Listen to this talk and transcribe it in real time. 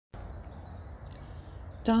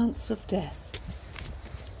Dance of Death.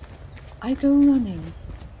 I go running,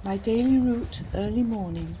 my daily route early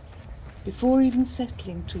morning, before even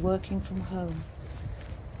settling to working from home,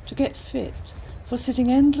 to get fit for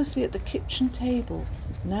sitting endlessly at the kitchen table,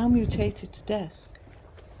 now mutated to desk,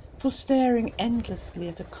 for staring endlessly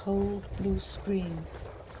at a cold blue screen.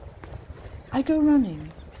 I go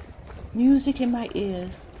running, music in my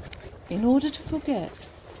ears, in order to forget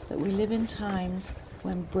that we live in times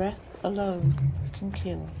when breath alone can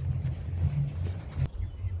kill.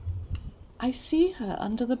 I see her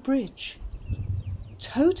under the bridge,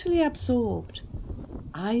 totally absorbed,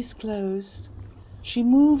 eyes closed. She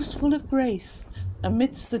moves full of grace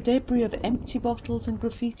amidst the debris of empty bottles and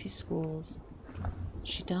graffiti scrawls.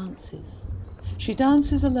 She dances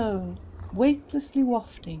alone, weightlessly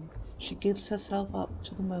wafting. She gives herself up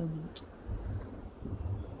to the moment.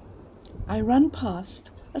 I run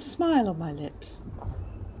past, a smile on my lips,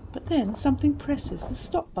 but then something presses the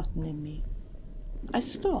stop button in me. I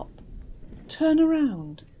stop, turn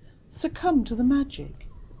around, succumb to the magic,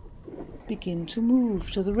 begin to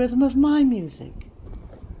move to the rhythm of my music.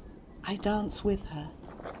 I dance with her.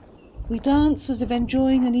 We dance as if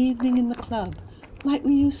enjoying an evening in the club, like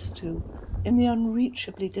we used to in the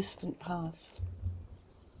unreachably distant past.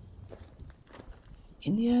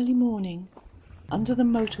 In the early morning, under the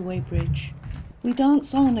motorway bridge, we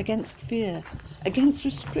dance on against fear, against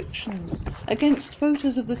restrictions, against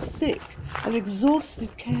photos of the sick, of exhausted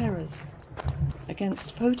carers,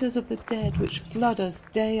 against photos of the dead which flood us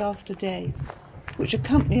day after day, which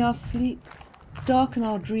accompany our sleep, darken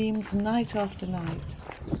our dreams night after night.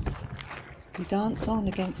 We dance on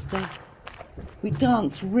against death. We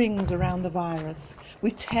dance rings around the virus. We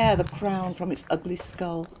tear the crown from its ugly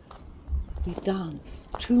skull. We dance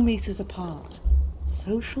 2 meters apart,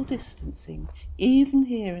 social distancing, even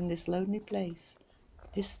here in this lonely place,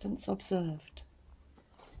 distance observed.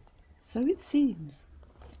 So it seems,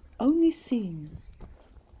 only seems,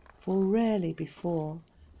 for rarely before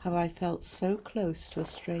have I felt so close to a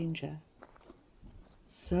stranger,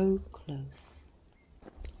 so close.